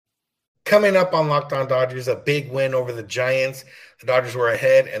Coming up on Locked On Dodgers, a big win over the Giants. The Dodgers were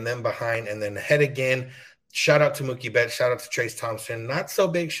ahead and then behind and then ahead again. Shout out to Mookie Betts. Shout out to Trace Thompson. Not so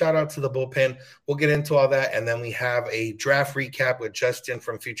big shout out to the bullpen. We'll get into all that. And then we have a draft recap with Justin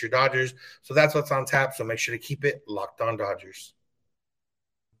from Future Dodgers. So that's what's on tap. So make sure to keep it Locked On Dodgers.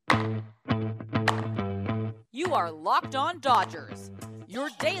 You are Locked On Dodgers, your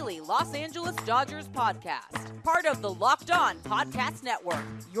daily Los Angeles Dodgers podcast. Part of the Locked On Podcast Network,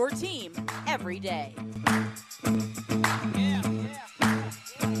 your team every day.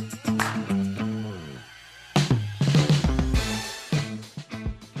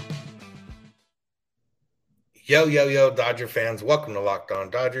 Yo, Dodger fans. Welcome to Locked On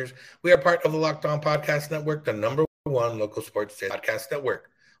Dodgers. We are part of the Locked On Podcast Network, the number one local sports podcast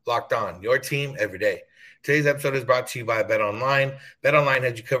network. Locked On, your team every day. Today's episode is brought to you by BetOnline. BetOnline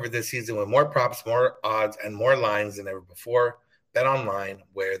has you covered this season with more props, more odds, and more lines than ever before. BetOnline,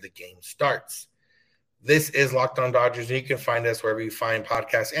 where the game starts. This is Locked On Dodgers, and you can find us wherever you find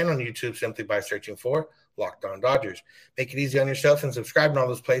podcasts and on YouTube simply by searching for Locked On Dodgers. Make it easy on yourself and subscribe in all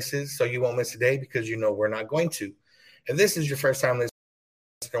those places so you won't miss a day because you know we're not going to. If this is your first time listening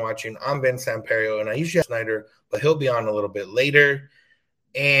or watching, I'm Ben Samperio, and I usually have Snyder, but he'll be on a little bit later.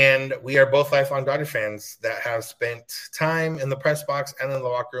 And we are both lifelong Dodger fans that have spent time in the press box and in the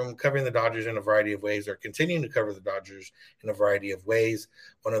locker room covering the Dodgers in a variety of ways or continuing to cover the Dodgers in a variety of ways.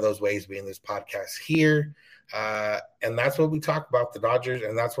 One of those ways being this podcast here. And that's what we talk about, the Dodgers,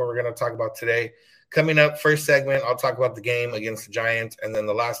 and that's what we're going to talk about today. Coming up, first segment, I'll talk about the game against the Giants, and then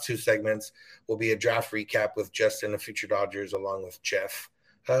the last two segments will be a draft recap with Justin, the Future Dodgers, along with Jeff,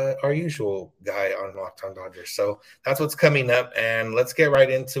 our usual guy on Locked On Dodgers. So that's what's coming up, and let's get right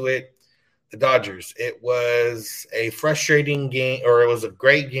into it. The Dodgers, it was a frustrating game, or it was a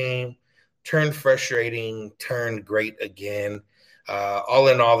great game, turned frustrating, turned great again. All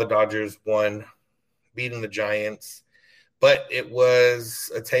in all, the Dodgers won, beating the Giants. But it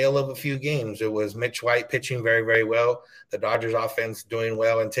was a tale of a few games. It was Mitch White pitching very, very well, the Dodgers offense doing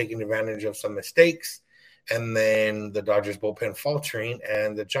well and taking advantage of some mistakes, and then the Dodgers bullpen faltering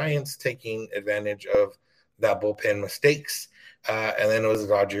and the Giants taking advantage of that bullpen mistakes. And then it was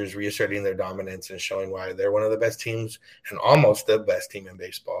the Dodgers reasserting their dominance and showing why they're one of the best teams and almost the best team in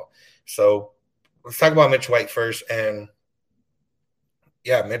baseball. So let's talk about Mitch White first. And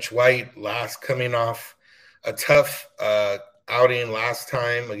yeah, Mitch White coming off a tough outing last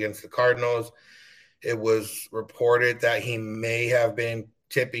time against the Cardinals. It was reported that he may have been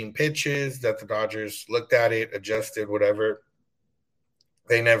tipping pitches, that the Dodgers looked at it, adjusted, whatever.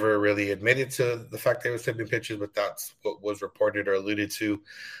 They never really admitted to the fact that he was tipping pitches, but that's what was reported or alluded to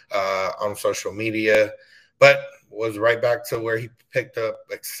on social media. But was right back to where he picked up,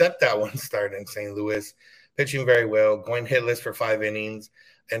 except that one start in St. Louis, pitching very well, going hitless for 5 innings.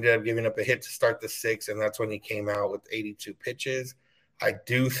 Ended up giving up a hit to start the 6th, and that's when he came out with 82 pitches. I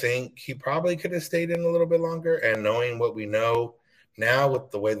do think he probably could have stayed in a little bit longer, and knowing what we know now with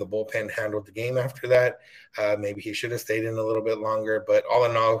the way the bullpen handled the game after that, maybe he should have stayed in a little bit longer. But all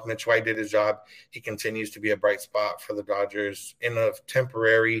in all, Mitch White did his job. He continues to be a bright spot for the Dodgers in a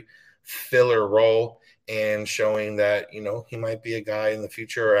temporary filler role, and showing that, you know, he might be a guy in the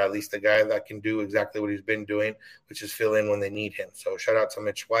future, or at least a guy that can do exactly what he's been doing, which is fill in when they need him. So shout out to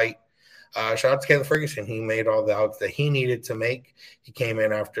Mitch White. Shout out to Caleb Ferguson. He made all the outs that he needed to make. He came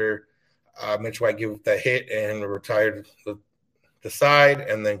in after Mitch White gave up that hit and retired the side,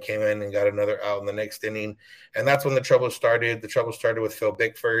 and then came in and got another out in the next inning. And that's when the trouble started. The trouble started with Phil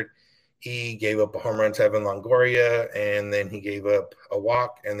Bickford. He gave up a home run to Evan Longoria, and then he gave up a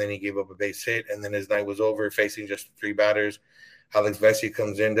walk, and then he gave up a base hit, and then his night was over facing just 3 batters. Alex Vesia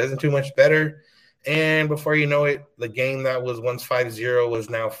comes in, doesn't do much better, and before you know it, the game that was once 5-0 was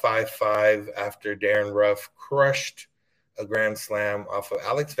now 5-5 after Darren Ruff crushed a grand slam off of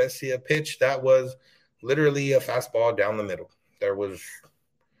Alex Vesia pitch that was literally a fastball down the middle. There was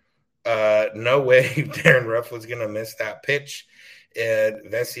no way Darren Ruff was going to miss that pitch. And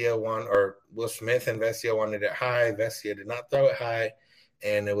Vesia or Will Smith and Vesia wanted it high. Vesia did not throw it high,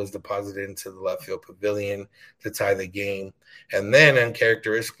 and it was deposited into the left field pavilion to tie the game. And then,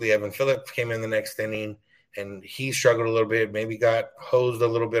 uncharacteristically, Evan Phillips came in the next inning, and he struggled a little bit, maybe got hosed a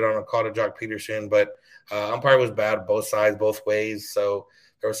little bit on a call to Jock Peterson, but umpire was bad both sides, both ways. So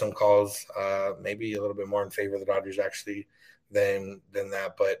there were some calls, maybe a little bit more in favor of the Dodgers actually than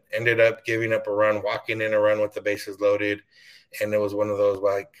that, but ended up giving up a run, walking in a run with the bases loaded. And it was one of those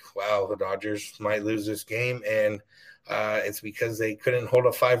like, wow, the Dodgers might lose this game. And it's because they couldn't hold a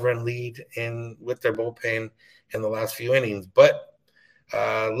 5-run lead with their bullpen in the last few innings. But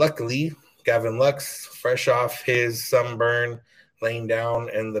luckily, Gavin Lux, fresh off his sunburn laying down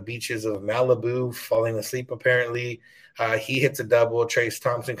in the beaches of Malibu, falling asleep apparently. He hits a double. Trace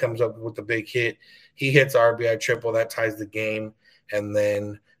Thompson comes up with a big hit. He hits RBI triple. That ties the game. And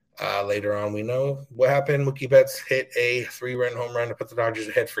then later on, we know what happened. Mookie Betts hit a 3-run home run to put the Dodgers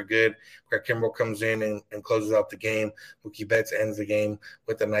ahead for good. Craig Kimbrell comes in and closes out the game. Mookie Betts ends the game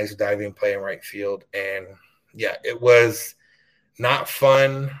with a nice diving play in right field. And, yeah, it was not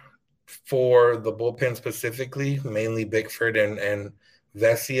fun for the bullpen specifically, mainly Bickford and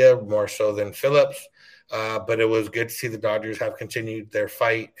Vesia, more so than Phillips. But it was good to see the Dodgers have continued their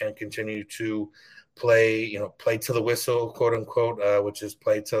fight and continue to play to the whistle, quote unquote, which is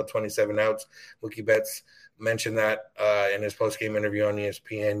play till 27 outs. Mookie Betts mentioned that in his post-game interview on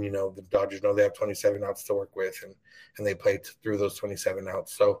ESPN. The Dodgers know they have 27 outs to work with, and they played through those 27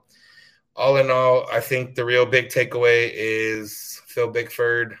 outs. So all in all, I think the real big takeaway is Phil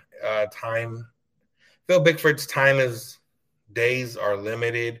Bickford time. Phil Bickford's days are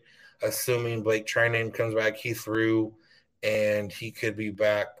limited. Assuming Blake Treinen comes back, he threw, and he could be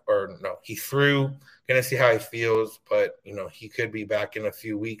back. Or no, he threw. Gonna see how he feels, but he could be back in a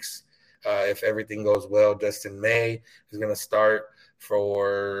few weeks if everything goes well. Dustin May is gonna start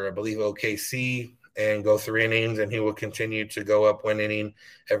for, I believe, OKC and go 3 innings, and he will continue to go up 1 inning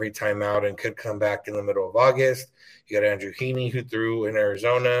every time out and could come back in the middle of August. You got Andrew Heaney, who threw in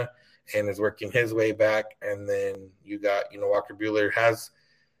Arizona and is working his way back, and then you got Walker Buehler hasn't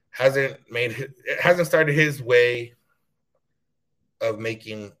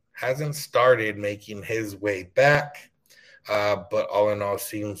started making his way back, but all in all,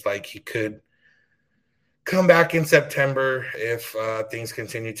 seems like he could come back in September if things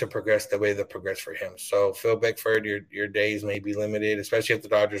continue to progress the way they progress for him. So Phil Bickford, your days may be limited, especially if the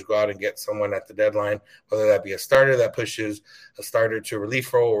Dodgers go out and get someone at the deadline, whether that be a starter that pushes a starter to a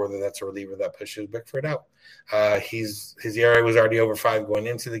relief role, or whether that's a reliever that pushes Bickford out. His ERA was already over 5 going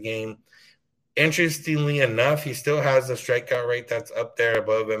into the game. Interestingly enough, he still has a strikeout rate that's up there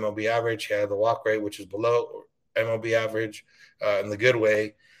above MLB average. He has the walk rate, which is below MLB average in the good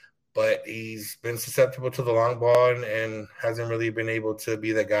way. But he's been susceptible to the long ball and hasn't really been able to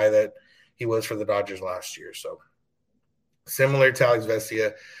be the guy that he was for the Dodgers last year. So similar to Alex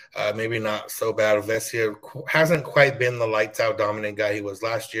Vesia, maybe not so bad. Vesia hasn't quite been the lights-out dominant guy he was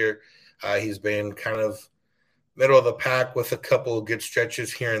last year. He's been kind of middle of the pack with a couple of good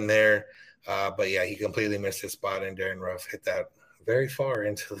stretches here and there. But, yeah, he completely missed his spot, and Darren Ruff hit that very far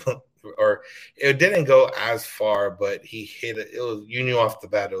into the – or it didn't go as far, but he hit it. You knew off the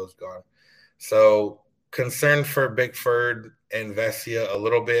bat it was gone. So concerned for Bickford and Vesia a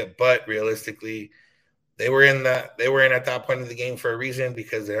little bit, but realistically they were in at that point of the game for a reason,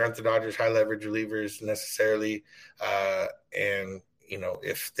 because they aren't the Dodgers' high leverage relievers necessarily. And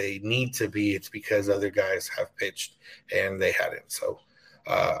if they need to be, it's because other guys have pitched and they hadn't. So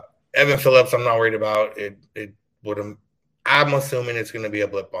Evan Phillips, I'm not worried about. I'm assuming it's going to be a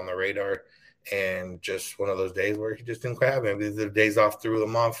blip on the radar and just one of those days where he just didn't quite have it. Maybe the days off threw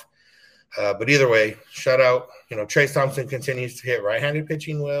him off. But either way, shout out. Trace Thompson continues to hit right-handed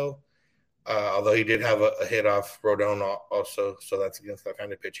pitching well, although he did have a hit off Rodon also, so that's against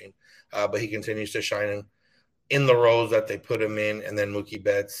left-handed pitching. But he continues to shine in the roles that they put him in. And then Mookie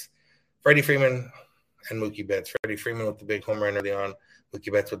Betts, Freddie Freeman and Mookie Betts. Freddie Freeman with the big home run early on,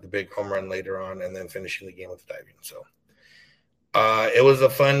 Mookie Betts with the big home run later on, and then finishing the game with the diving. So it was a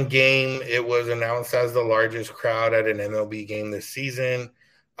fun game. It was announced as the largest crowd at an MLB game this season.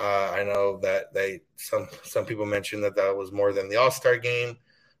 I know that some people mentioned that was more than the All-Star game.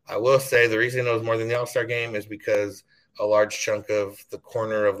 I will say the reason it was more than the All-Star game is because a large chunk of the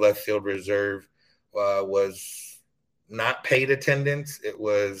corner of left field reserve was not paid attendance. It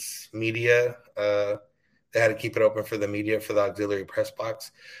was media. They had to keep it open for the media for the auxiliary press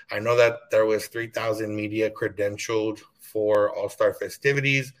box. I know that there was 3,000 media credentialed for All-Star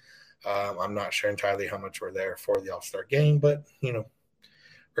festivities. I'm not sure entirely how much were there for the All-Star game, but,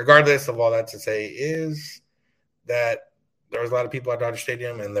 regardless of all that to say is that there was a lot of people at Dodger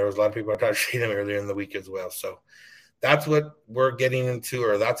Stadium, and there was a lot of people at Dodger Stadium earlier in the week as well. So that's what we're getting into,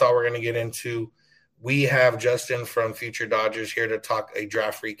 or that's all we're going to get into. We have Justin from Future Dodgers here to talk a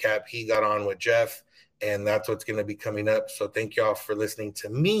draft recap. He got on with Jeff, and that's what's going to be coming up. So thank y'all for listening to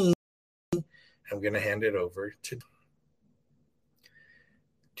me. I'm going to hand it over to.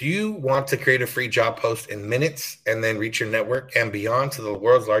 Do you want to create a free job post in minutes and then reach your network and beyond to the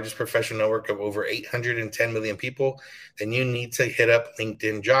world's largest professional network of over 810 million people? Then you need to hit up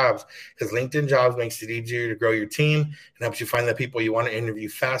LinkedIn Jobs, because LinkedIn Jobs makes it easier to grow your team and helps you find the people you want to interview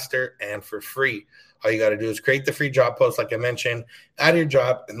faster and for free. All you got to do is create the free job post, like I mentioned, add your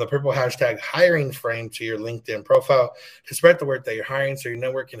job and the purple hashtag hiring frame to your LinkedIn profile to spread the word that you're hiring so your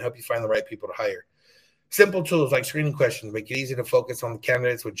network can help you find the right people to hire. Simple tools like screening questions make it easy to focus on the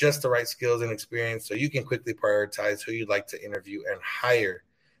candidates with just the right skills and experience so you can quickly prioritize who you'd like to interview and hire.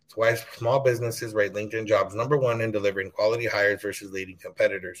 That's why small businesses rate LinkedIn Jobs #1 in delivering quality hires versus leading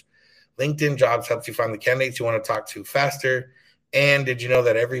competitors. LinkedIn Jobs helps you find the candidates you want to talk to faster. And did you know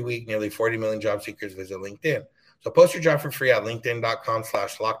that every week, nearly 40 million job seekers visit LinkedIn? So post your job for free at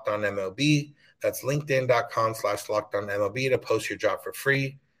linkedin.com/lockedonmlb. That's linkedin.com/lockedonmlb to post your job for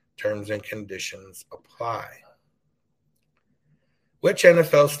free. Terms and conditions apply. Which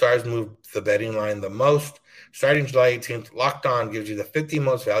NFL stars move the betting line the most? Starting July 18th, Locked On gives you the 50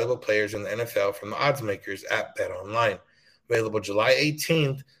 most valuable players in the NFL from the odds makers at BetOnline. Available July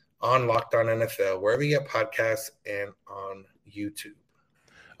 18th on Locked On NFL, wherever you get podcasts and on YouTube.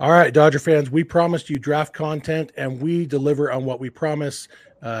 All right, Dodger fans, we promised you draft content, and we deliver on what we promise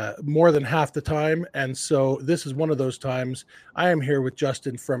more than half the time. And so this is one of those times. I am here with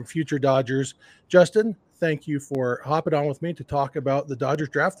Justin from Future Dodgers. Justin, thank you for hopping on with me to talk about the Dodgers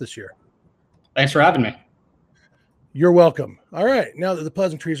draft this year. Thanks for having me. You're welcome. All right, now that the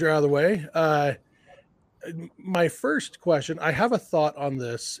pleasantries are out of the way, my first question, I have a thought on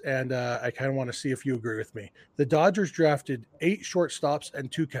this, and I kind of want to see if you agree with me. The Dodgers drafted 8 shortstops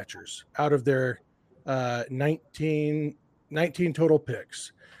and 2 catchers out of their 19 total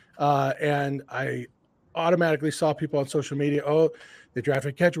picks. And I automatically saw people on social media, they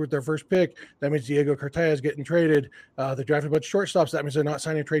drafted a catcher with their first pick. That means Diego Cartaya is getting traded. They drafted a bunch of shortstops. That means they're not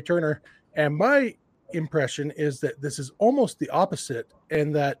signing Trey Turner. And my impression is that this is almost the opposite,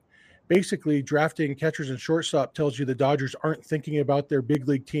 and that basically drafting catchers and shortstop tells you the Dodgers aren't thinking about their big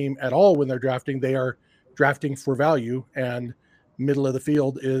league team at all when they're drafting. They are drafting for value, and middle of the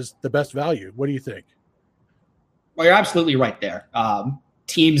field is the best value. What do you think? Well, you're absolutely right there.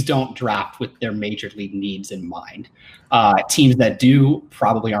 Teams don't draft with their major league needs in mind. Teams that do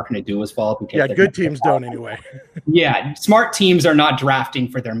probably aren't going to do as well. Yeah, good teams don't anyway. Yeah, smart teams are not drafting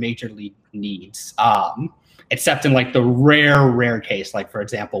for their major league needs. Except in like the rare case, like for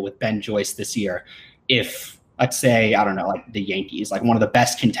example, with Ben Joyce this year, if let's say, I don't know, like the Yankees, like one of the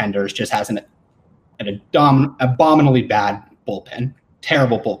best contenders just has an abominably bad bullpen,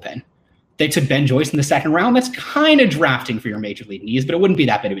 terrible bullpen. They took Ben Joyce in the second round. That's kind of drafting for your major league needs, but it wouldn't be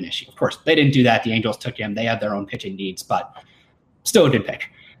that big of an issue. Of course, they didn't do that. The Angels took him. They had their own pitching needs, but still a good pick.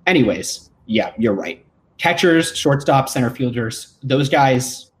 Anyways, yeah, you're right. Catchers, shortstop, center fielders, those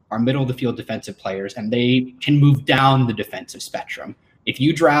guys are middle of the field defensive players, and they can move down the defensive spectrum. If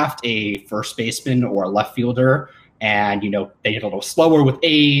you draft a first baseman or a left fielder and, they get a little slower with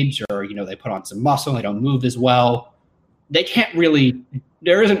age, or, they put on some muscle, they don't move as well, they can't really,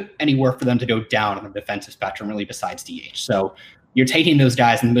 there isn't anywhere for them to go down on the defensive spectrum really besides DH. So you're taking those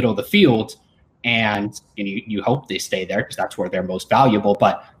guys in the middle of the field, and you hope they stay there because that's where they're most valuable,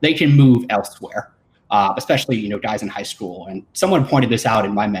 but they can move elsewhere. Especially, guys in high school. And someone pointed this out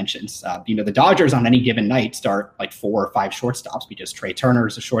in my mentions. The Dodgers on any given night start like 4 or 5 shortstops because Trey Turner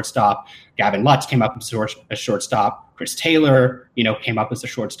is a shortstop. Gavin Lutz came up as a shortstop. Chris Taylor, came up as a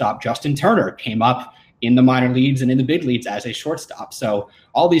shortstop. Justin Turner came up in the minor leagues and in the big leagues as a shortstop. So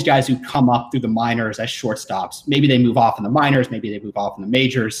all these guys who come up through the minors as shortstops, maybe they move off in the minors, maybe they move off in the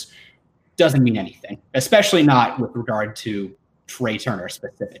majors, doesn't mean anything, especially not with regard to Trey Turner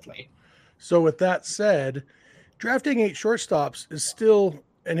specifically. So with that said, drafting 8 shortstops is still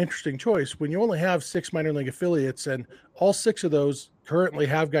an interesting choice when you only have 6 minor league affiliates, and all 6 of those currently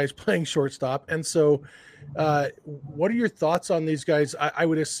have guys playing shortstop. And so what are your thoughts on these guys? I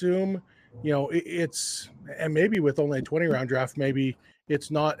would assume, it's, and maybe with only a 20-round draft, maybe it's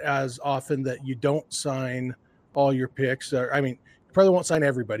not as often that you don't sign all your picks. Probably won't sign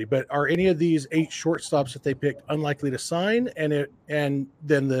everybody, but are any of these 8 shortstops that they picked unlikely to sign? And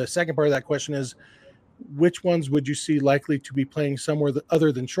then the second part of that question is, which ones would you see likely to be playing somewhere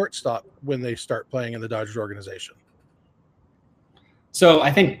other than shortstop when they start playing in the Dodgers organization? So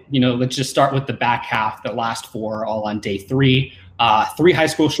I think, let's just start with the back half, the last 4 all on day 3, 3 high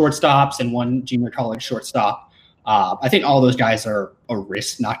school shortstops and 1 junior college shortstop. I think all those guys are a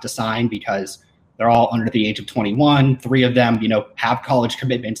risk not to sign because they're all under the age of 21. 3 of them, have college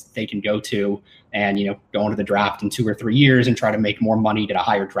commitments that they can go to and, go into the draft in 2 or 3 years and try to make more money, get a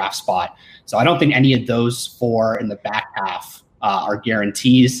higher draft spot. So I don't think any of those 4 in the back half are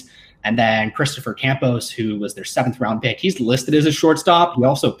guarantees. And then Christopher Campos, who was their 7th round pick, he's listed as a shortstop. He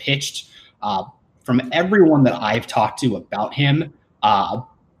also pitched. From everyone that I've talked to about him,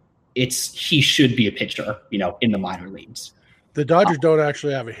 he should be a pitcher, in the minor leagues. The Dodgers don't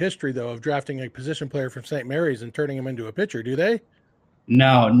actually have a history, though, of drafting a position player from St. Mary's and turning him into a pitcher, do they?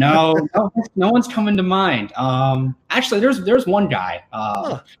 No, no one's coming to mind. Actually, there's one guy.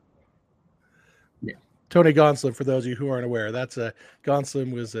 Tony Gonsolin, for those of you who aren't aware,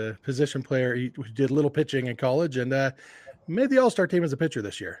 Gonsolin was a position player. He did little pitching in college and made the All-Star team as a pitcher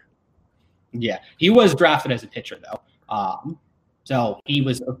this year. Yeah, he was drafted as a pitcher, though. So he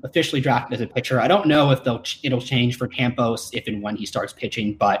was officially drafted as a pitcher. I don't know if it'll change for Campos if and when he starts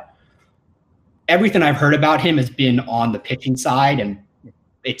pitching, but everything I've heard about him has been on the pitching side, and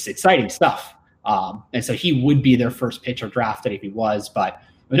it's exciting stuff. And so he would be their first pitcher drafted if he was, but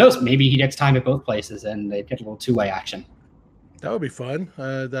who knows? Maybe he gets time at both places and they get a little two-way action. That would be fun.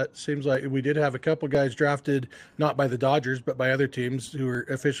 That seems like we did have a couple guys drafted, not by the Dodgers, but by other teams who were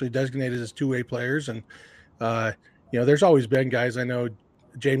officially designated as two-way players. And, there's always been guys. I know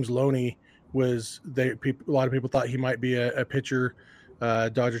James Loney a lot of people thought he might be a pitcher.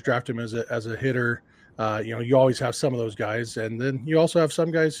 Dodgers drafted him as a hitter. You always have some of those guys. And then you also have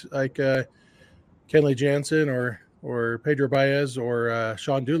some guys like Kenley Jansen or Pedro Baez or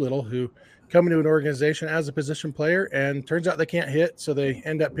Sean Doolittle who come into an organization as a position player and turns out they can't hit, so they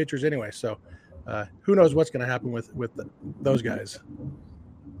end up pitchers anyway. So who knows what's going to happen with those guys.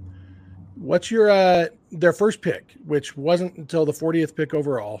 What's your their first pick, which wasn't until the 40th pick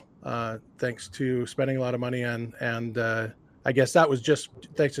overall, thanks to spending a lot of money and I guess that was just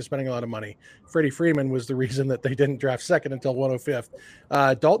thanks to spending a lot of money. Freddie Freeman was the reason that they didn't draft second until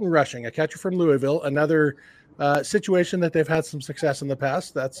 105th. Dalton Rushing, a catcher from Louisville, another situation that they've had some success in the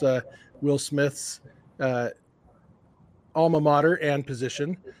past. That's Will Smith's alma mater and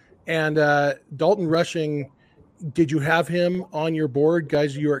position. And Dalton Rushing, did you have him on your board,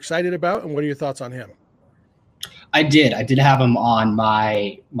 guys you were excited about? And what are your thoughts on him? I did have him on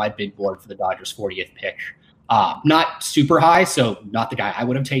my big board for the Dodgers 40th pick. Not super high, so not the guy I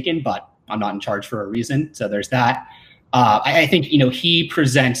would have taken, but I'm not in charge for a reason. So there's that. I think, he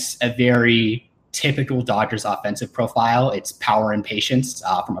presents a very typical Dodgers offensive profile. It's power and patience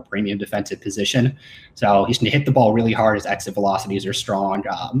from a premium defensive position. So he's going to hit the ball really hard. His exit velocities are strong.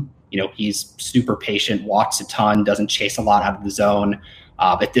 He's super patient, walks a ton, doesn't chase a lot out of the zone.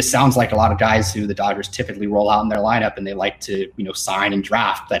 But this sounds like a lot of guys who the Dodgers typically roll out in their lineup and they like to, sign and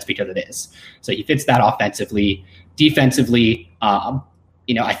draft. That's because it is. So he fits that offensively. Defensively,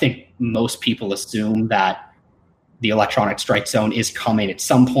 I think most people assume that the electronic strike zone is coming at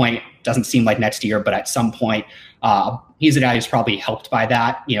some point. Doesn't seem like next year, but at some point, he's a guy who's probably helped by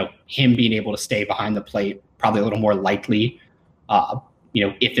that. Him being able to stay behind the plate, probably a little more likely,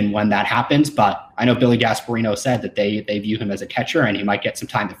 if and when that happens. But I know Billy Gasparino said that they view him as a catcher and he might get some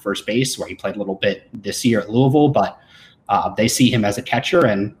time at first base, where he played a little bit this year at Louisville, but they see him as a catcher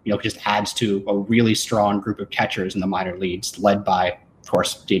and, just adds to a really strong group of catchers in the minor leagues, led by, of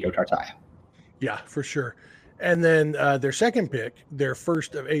course, Diego Tartaglia. Yeah, for sure. And then their second pick, their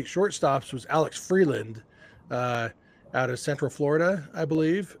first of 8 shortstops, was Alex Freeland out of Central Florida, I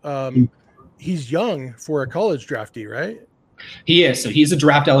believe. He's young for a college draftee, right? He is. So he's a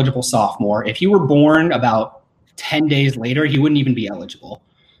draft eligible sophomore. If he were born about 10 days later, he wouldn't even be eligible.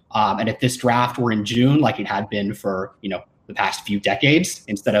 And if this draft were in June, like it had been for, the past few decades,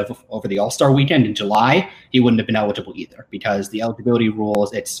 instead of over the All-Star weekend in July, he wouldn't have been eligible either, because the eligibility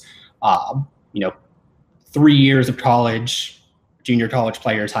rules, it's, 3 years of college, junior college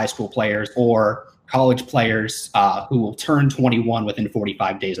players, high school players, or college players who will turn 21 within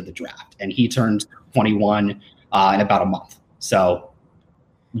 45 days of the draft. And he turned 21 in about a month. So,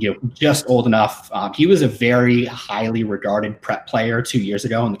 just old enough. He was a very highly regarded prep player 2 years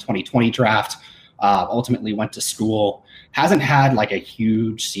ago in the 2020 draft. Ultimately went to school. Hasn't had like a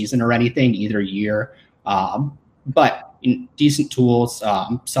huge season or anything either year. But decent tools,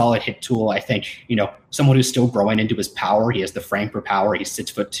 solid hit tool. I think, someone who's still growing into his power. He has the frame for power. He's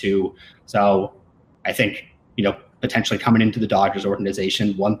 6'2". So I think, potentially coming into the Dodgers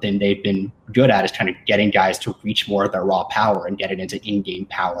organization, one thing they've been good at is kind of getting guys to reach more of their raw power and get it into in-game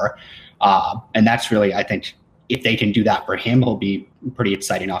power. And that's really, I think, if they can do that for him, he'll be a pretty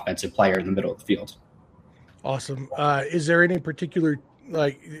exciting offensive player in the middle of the field. Awesome. Is there any particular,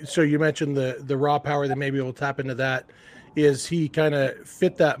 so you mentioned the raw power that maybe will tap into that. Is he kind of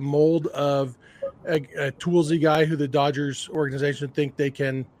fit that mold of a toolsy guy who the Dodgers organization think they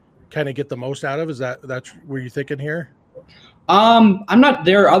can kind of get the most out of? That's what you're thinking here? I'm not.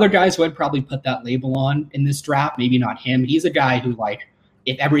 There are other guys who I'd probably put that label on in this draft. Maybe not him. He's a guy who,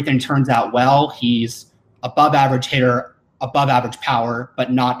 if everything turns out well, he's above average hitter, above average power,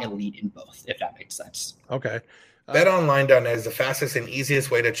 but not elite in both, if that makes sense. Okay. BetOnline.net is the fastest and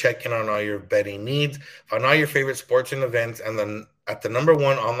easiest way to check in on all your betting needs. Find all your favorite sports and events, and then at the number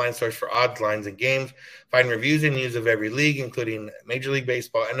one online source for odds, lines, and games. Find reviews and news of every league, including Major League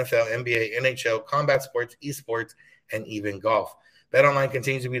Baseball, NFL, NBA, NHL, combat sports, esports, and even golf. BetOnline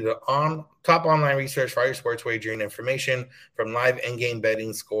continues to be the top online research for all your sports wagering information, from live in-game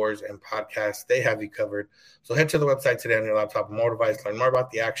betting, scores, and podcasts. They have you covered. So head to the website today on your laptop or mobile device, learn more about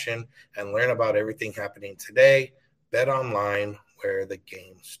the action, and learn about everything happening today. BetOnline, where the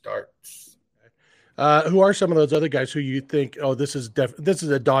game starts. Who are some of those other guys who you think, oh, this is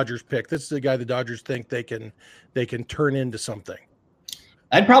a Dodgers pick? This is a guy the Dodgers think they can turn into something.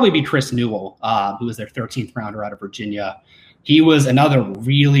 That'd probably be Chris Newell, who was their 13th rounder out of Virginia. He was another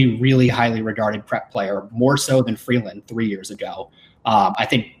really, really highly regarded prep player, more so than Freeland 3 years ago. I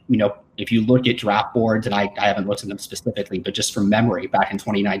think, if you look at draft boards, and I haven't looked at them specifically, but just from memory, back in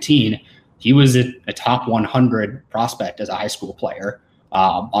 2019, he was a top 100 prospect as a high school player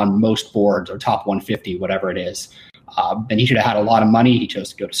on most boards, or top 150, whatever it is. And he should have had a lot of money. He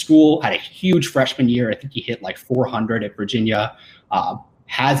chose to go to school, had a huge freshman year. I think he hit like 400 at Virginia.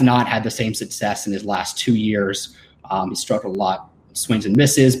 Has not had the same success in his last 2 years. He struggled a lot, swings and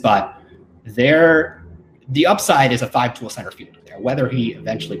misses, but the upside is a 5-tool center fielder there. Whether he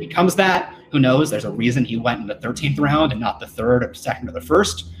eventually becomes that, who knows? There's a reason he went in the 13th round and not the 3rd or 2nd or the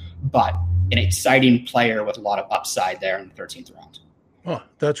 1st, but an exciting player with a lot of upside there in the 13th round. Oh,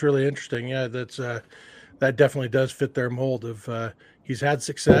 that's really interesting. Yeah, that definitely does fit their mold of he's had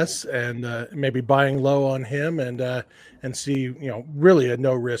success, and maybe buying low on him and see, really a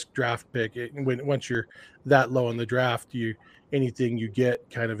no risk draft pick. Once you're that low in the draft, anything you get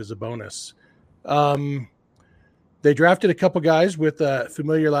kind of is a bonus. They drafted a couple guys with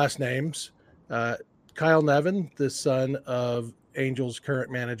familiar last names. Kyle Nevin, the son of Angels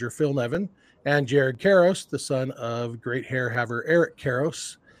current manager Phil Nevin, and Jared Karros, the son of great hair haver Eric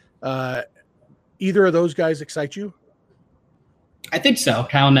Karros. Either of those guys excite you? I think so.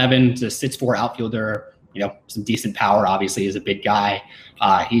 Kyle Nevin's a 6'4" outfielder, some decent power. Obviously, he's a big guy.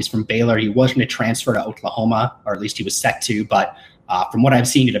 He's from Baylor. He was going to transfer to Oklahoma, or at least he was set to. But from what I've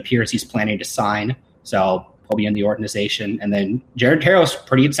seen, it appears he's planning to sign. So he'll be in the organization. And then Jared Karros,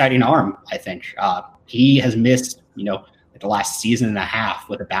 pretty exciting arm, I think. He has missed, the last season and a half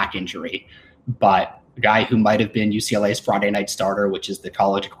with a back injury. But a guy who might have been UCLA's Friday night starter, which is the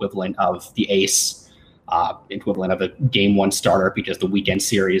college equivalent of the ace, equivalent of a game one starter, because the weekend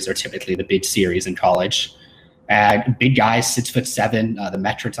series are typically the big series in college. Big guy, 6'7". The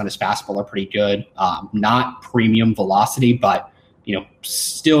metrics on his fastball are pretty good. Not premium velocity, but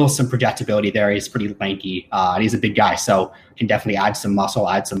still some projectability there. He's pretty lanky. He's a big guy, so can definitely add some muscle,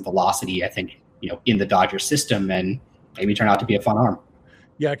 add some velocity, I think, in the Dodgers system, and maybe turn out to be a fun arm.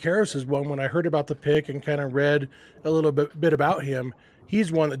 Yeah, Karros is one. When I heard about the pick and kind of read a little bit about him,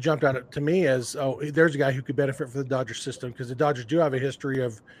 he's one that jumped out to me as, there's a guy who could benefit for the Dodgers system, because the Dodgers do have a history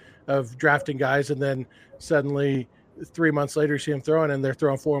of drafting guys, and then suddenly 3 months later you see them throwing, and they're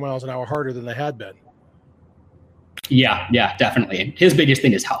throwing 4 miles an hour harder than they had been. Yeah, definitely. And his biggest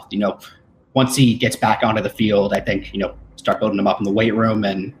thing is health. Once he gets back onto the field, I think, start building him up in the weight room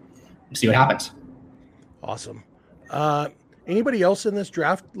and see what happens. Awesome. Anybody else in this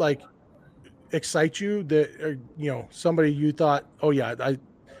draft excite you that, somebody you thought, oh yeah,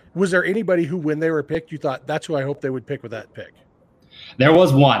 was there anybody who, when they were picked, you thought that's who I hope they would pick with that pick? There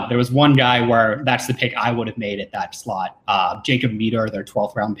was one guy where that's the pick I would have made at that slot. Jacob Meter, their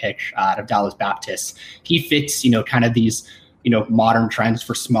 12th round pick out of Dallas Baptist. He fits, kind of these, modern trends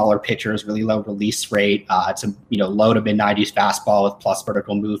for smaller pitchers, really low release rate. It's a, low to mid 90s fastball with plus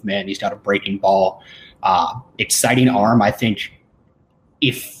vertical movement. He's got a breaking ball, exciting arm. I think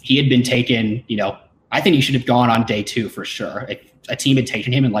if he had been taken, I think he should have gone on day 2 for sure. If a team had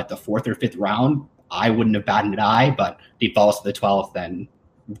taken him in like the 4th or 5th round, I wouldn't have batted an eye, but if he falls to the 12th, then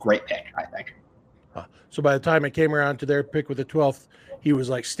great pick, I think. So by the time it came around to their pick with the 12th, he was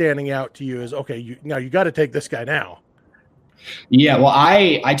like standing out to you as, okay, you got to take this guy now. Yeah, well,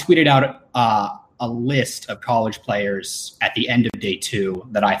 I tweeted out a list of college players at the end of day 2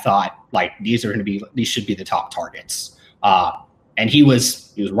 that I thought these should be the top targets. And he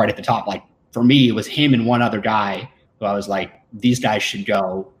was right at the top. For me, it was him and one other guy who I was like, these guys should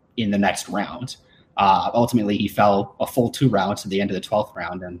go in the next round. Ultimately, he fell a full 2 rounds to the end of the 12th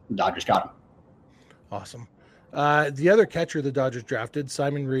round, and the Dodgers got him. Awesome. The other catcher the Dodgers drafted,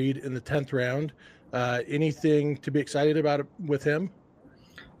 Simon Reed, in the 10th round. Anything to be excited about with him?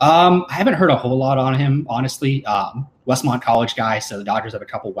 I haven't heard a whole lot on him, honestly. Westmont College guy, so the Dodgers have a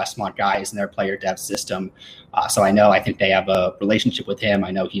couple Westmont guys in their player dev system. So I think they have a relationship with him.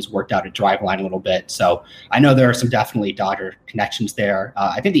 I know he's worked out a Driveline a little bit. So I know there are some definitely Dodger connections there.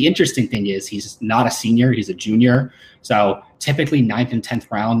 I think the interesting thing is he's not a senior, he's a junior. So typically 9th and 10th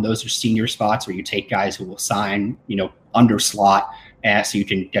round, those are senior spots where you take guys who will sign, under slot, and so you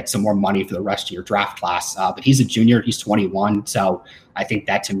can get some more money for the rest of your draft class. But he's a junior, he's 21. So I think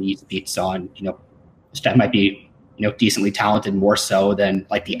that to me speaks on, Steph might be, decently talented more so than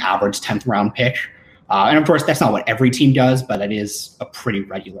like the average 10th round pick. And of course, that's not what every team does, but it is a pretty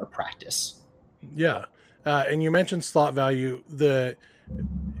regular practice. Yeah. And you mentioned slot value, kind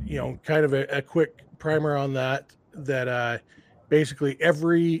of a quick primer on that basically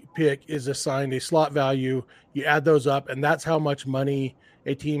every pick is assigned a slot value. You add those up, and that's how much money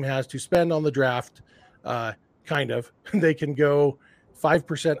a team has to spend on the draft. They can go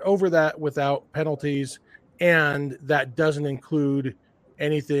 5% over that without penalties, and that doesn't include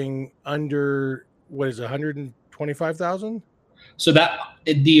anything under, what is it, 125,000? So that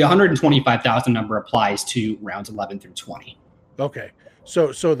the 125,000 number applies to rounds 11 through 20. Okay.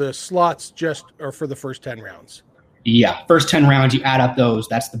 So the slots just are for the first 10 rounds. Yeah, first 10 rounds, you add up those,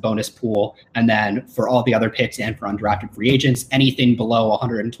 that's the bonus pool. And then for all the other picks and for undrafted free agents, anything below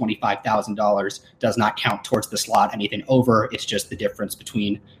 $125,000 does not count towards the slot. Anything over, it's just the difference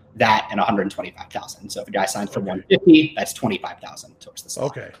between that and 125,000. So if a guy signs for 150, that's 25,000 towards the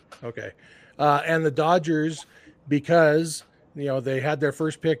slot. Okay. And the Dodgers, because they had their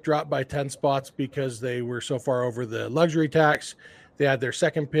first pick dropped by 10 spots because they were so far over the luxury tax. They had their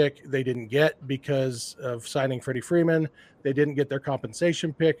second pick they didn't get because of signing Freddie Freeman. They didn't get their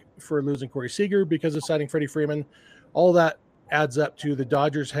compensation pick for losing Corey Seager because of signing Freddie Freeman. All that adds up to the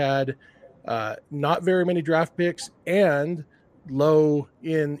Dodgers had not very many draft picks and low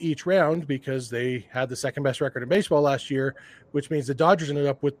in each round because they had the second best record in baseball last year, which means the Dodgers ended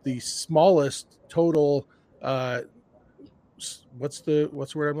up with the smallest total. What's the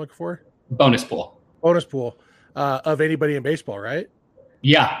word I'm looking for? Bonus pool of anybody in baseball, right?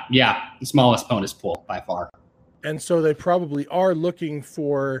 Yeah. The smallest bonus pool by far. And so they probably are looking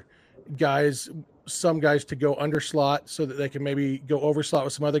for some guys to go under slot so that they can maybe go over slot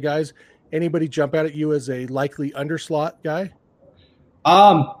with some other guys. Anybody jump out at you as a likely under slot guy?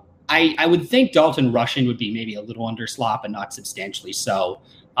 I would think Dalton Rushing would be maybe a little under slot, but not substantially so.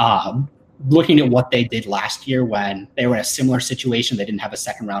 Looking at what they did last year when they were in a similar situation, they didn't have a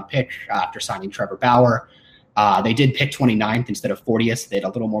second round pick after signing Trevor Bauer. They did pick 29th instead of 40th. They had a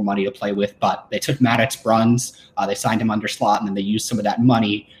little more money to play with, but they took Maddox Bruns. They signed him under slot, and then they used some of that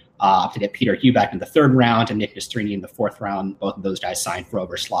money to get Peter Huback in the third round and Nick Nastrini in the fourth round. Both of those guys signed for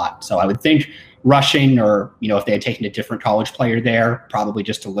over slot. So I would think Rushing, or if they had taken a different college player there, probably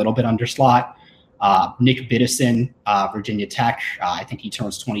just a little bit under slot. Nick Biddison, Virginia Tech. I think he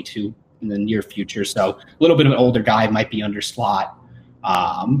turns 22 in the near future. So a little bit of an older guy, might be under slot.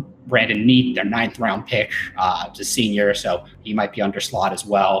 Brandon Neat, their 9th round pick, is a senior, so he might be under slot as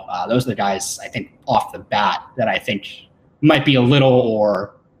well. Those are the guys I think off the bat that I think might be a little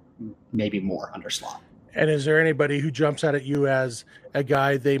or maybe more under slot. And is there anybody who jumps out at you as a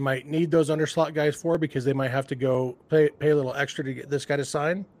guy they might need those under slot guys for because they might have to go pay a little extra to get this guy to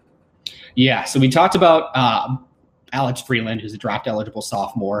sign? Yeah, so we talked about Alex Freeland, who's a draft eligible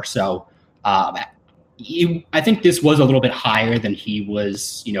sophomore. So I think this was a little bit higher than he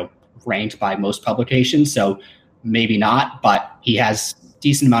was, ranked by most publications. So maybe not, but he has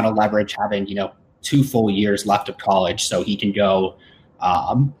decent amount of leverage having, 2 full years left of college. So he can go,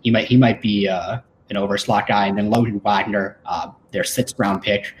 he might be an over slot guy. And then Logan Wagner, their 6th round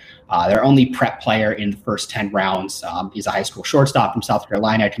pick, their only prep player in the first 10 rounds. He's a high school shortstop from South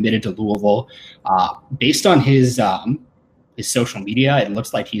Carolina, committed to Louisville. Based on his social media, it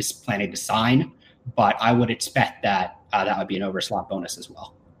looks like he's planning to sign, but I would expect that that would be an over slot bonus as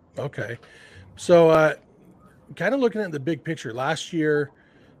well. Okay. So kind of looking at the big picture, last year,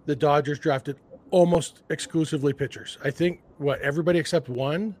 the Dodgers drafted almost exclusively pitchers. I think everybody except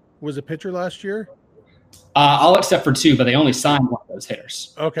one was a pitcher last year. All except for 2, but they only signed one of those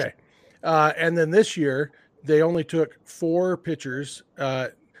hitters. Okay. And then this year they only took 4 pitchers,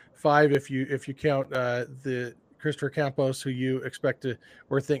 5 if you count the Christopher Campos, who you expect to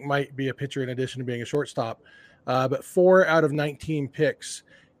or think might be a pitcher in addition to being a shortstop. But 4 out of 19 picks.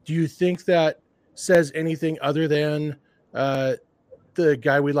 Do you think that says anything other than the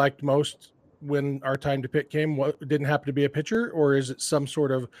guy we liked most when our time to pick came didn't happen to be a pitcher, or is it some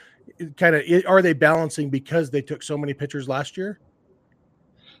sort of are they balancing because they took so many pitchers last year?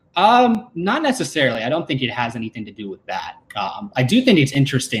 Not necessarily. I don't think it has anything to do with that. I do think it's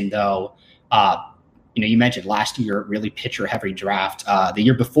interesting, though. You mentioned last year, really pitcher-heavy draft. The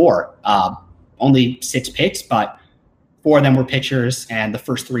year before, only 6 picks, but 4 of them were pitchers, and the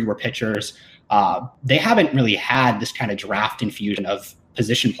first 3 were pitchers. They haven't really had this kind of draft infusion of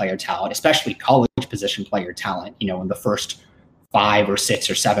position player talent, especially college position player talent, in the first 5 or 6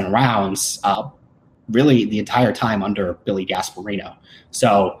 or 7 rounds, really the entire time under Billy Gasparino.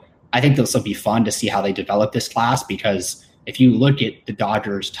 So I think this will be fun to see how they develop this class, because if you look at the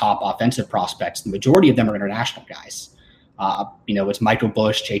Dodgers' top offensive prospects, the majority of them are international guys. It's Michael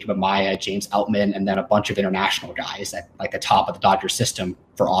Busch, Jacob Amaya, James Outman, and then a bunch of international guys at like the top of the Dodgers system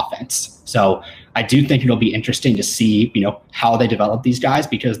for offense. So I do think it'll be interesting to see, how they develop these guys,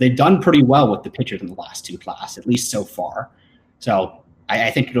 because they've done pretty well with the pitchers in the last 2 classes, at least so far. So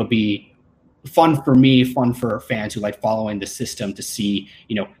I think it'll be fun for me, fun for fans who like following the system to see,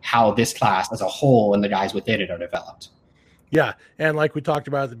 how this class as a whole and the guys within it are developed. Yeah, and like we talked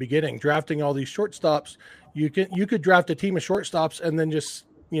about at the beginning, drafting all these shortstops, you could draft a team of shortstops and then just,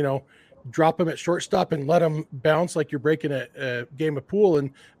 drop them at shortstop and let them bounce like you're breaking a game of pool. And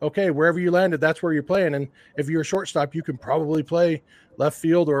okay, wherever you landed, that's where you're playing. And if you're a shortstop, you can probably play left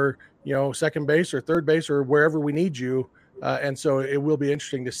field or, second base or third base or wherever we need you. And so it will be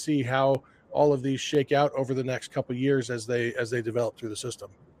interesting to see how all of these shake out over the next couple of years as they develop through the system.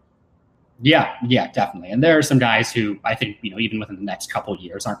 Yeah, definitely. And there are some guys who I think, even within the next couple of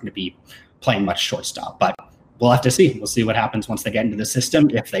years aren't going to be playing much shortstop, but we'll have to see. We'll see what happens once they get into the system,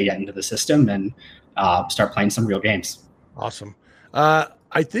 if they get into the system and start playing some real games. Awesome.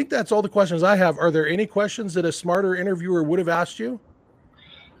 I think that's all the questions I have. Are there any questions that a smarter interviewer would have asked you?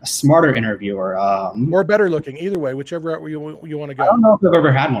 A smarter interviewer? Or better looking, either way, whichever route you want to go. I don't know if I've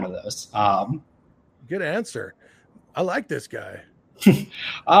ever had one of those. Good answer. I like this guy.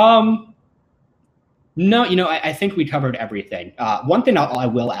 No, I think we covered everything. One thing I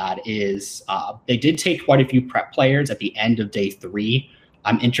will add is they did take quite a few prep players at the end of day 3.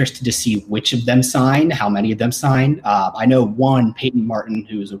 I'm interested to see which of them sign, how many of them sign. I know one, Peyton Martin,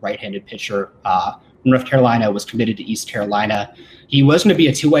 who's a right-handed pitcher from North Carolina, was committed to East Carolina. He was going to be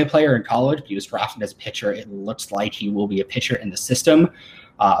a 2-way player in college, but he was drafted as a pitcher. It looks like he will be a pitcher in the system.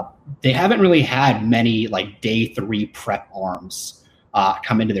 They haven't really had many like day 3 prep arms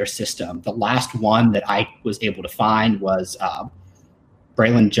come into their system. The last one that I was able to find was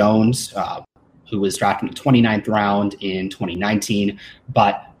Braylon Jones, who was drafted in the 29th round in 2019.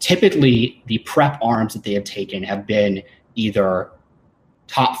 But typically the prep arms that they have taken have been either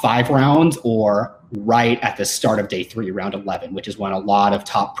top 5 rounds or right at the start of day 3, round 11, which is when a lot of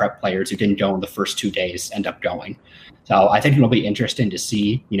top prep players who didn't go in the first 2 days end up going. So I think it'll be interesting to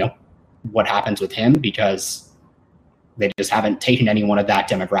see, what happens with him, because they just haven't taken anyone of that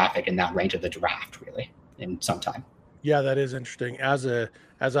demographic in that range of the draft really in some time. Yeah, that is interesting. As a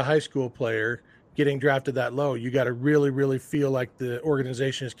high school player getting drafted that low, you got to really, really feel like the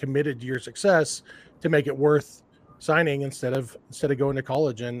organization is committed to your success to make it worth signing instead of going to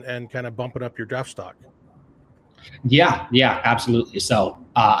college and kind of bumping up your draft stock. Yeah, absolutely. So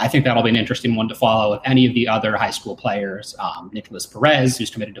I think that'll be an interesting one to follow with any of the other high school players. Nicholas Perez, who's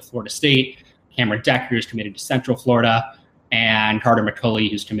committed to Florida State, Cameron Decker, who's committed to Central Florida, and Carter McCulley,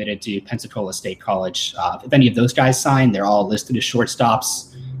 who's committed to Pensacola State College. If any of those guys sign, they're all listed as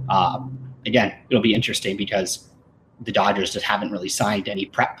shortstops. Again, it'll be interesting because the Dodgers just haven't really signed any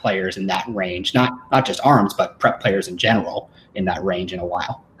prep players in that range, not just arms, but prep players in general in that range in a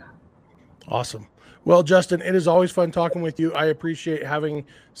while. Awesome. Well, Justin, it is always fun talking with you. I appreciate having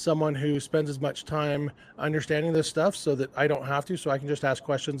someone who spends as much time understanding this stuff so that I don't have to, so I can just ask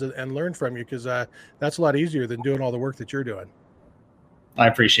questions and learn from you, because that's a lot easier than doing all the work that you're doing. I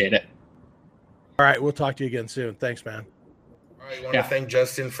appreciate it. All right. We'll talk to you again soon. Thanks, man. All right, I want to thank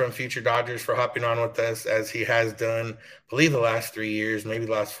Justin from Future Dodgers for hopping on with us, as he has done, I believe, the last 3 years, maybe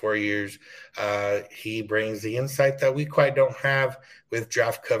the last 4 years. He brings the insight that we quite don't have with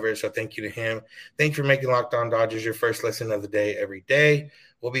draft coverage, so thank you to him. Thank you for making Locked On Dodgers your first listen of the day every day.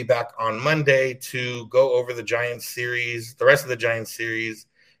 We'll be back on Monday to go over the Giants series, the rest of the Giants series,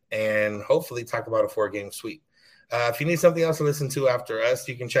 and hopefully talk about a 4-game sweep. If you need something else to listen to after us,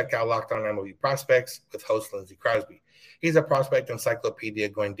 you can check out Locked On MLB Prospects with host Lindsey Crosby. He's a prospect encyclopedia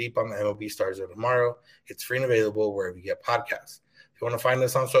going deep on the MLB stars of tomorrow. It's free and available wherever you get podcasts. If you want to find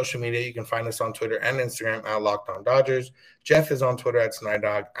us on social media, you can find us on Twitter and Instagram at Locked On Dodgers. Jeff is on Twitter at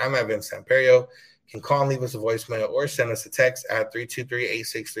Snydog. I'm at Vince Samperio. You can call and leave us a voicemail or send us a text at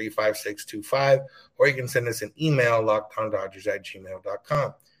 323-863-5625, or you can send us an email,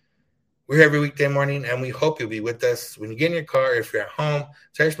 lockedondodgers@gmail.com. We're here every weekday morning, and we hope you'll be with us when you get in your car, if you're at home.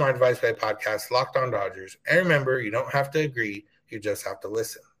 Terry Smart Advice by Podcast, Locked On Dodgers. And remember, you don't have to agree. You just have to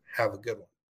listen. Have a good one.